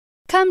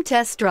Come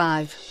test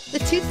drive the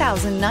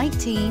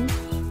 2019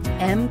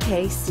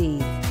 MKC.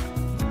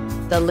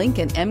 The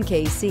Lincoln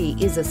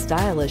MKC is a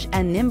stylish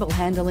and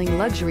nimble-handling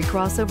luxury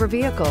crossover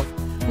vehicle.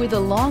 With a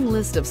long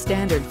list of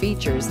standard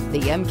features, the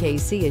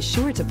MKC is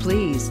sure to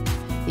please.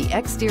 The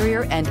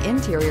exterior and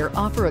interior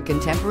offer a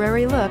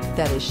contemporary look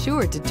that is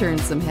sure to turn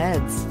some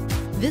heads.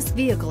 This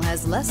vehicle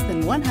has less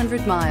than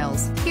 100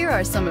 miles. Here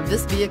are some of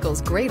this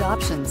vehicle's great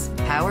options: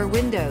 power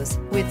windows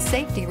with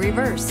safety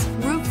reverse,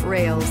 roof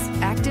rails,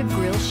 active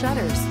grille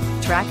shutters,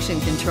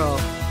 traction control,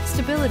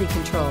 stability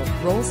control,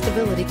 roll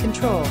stability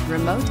control,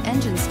 remote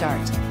engine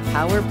start,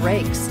 power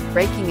brakes,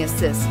 braking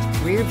assist,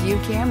 rear view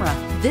camera.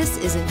 This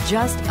isn't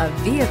just a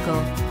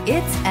vehicle,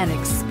 it's an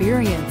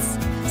experience.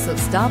 So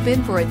stop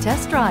in for a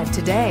test drive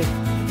today.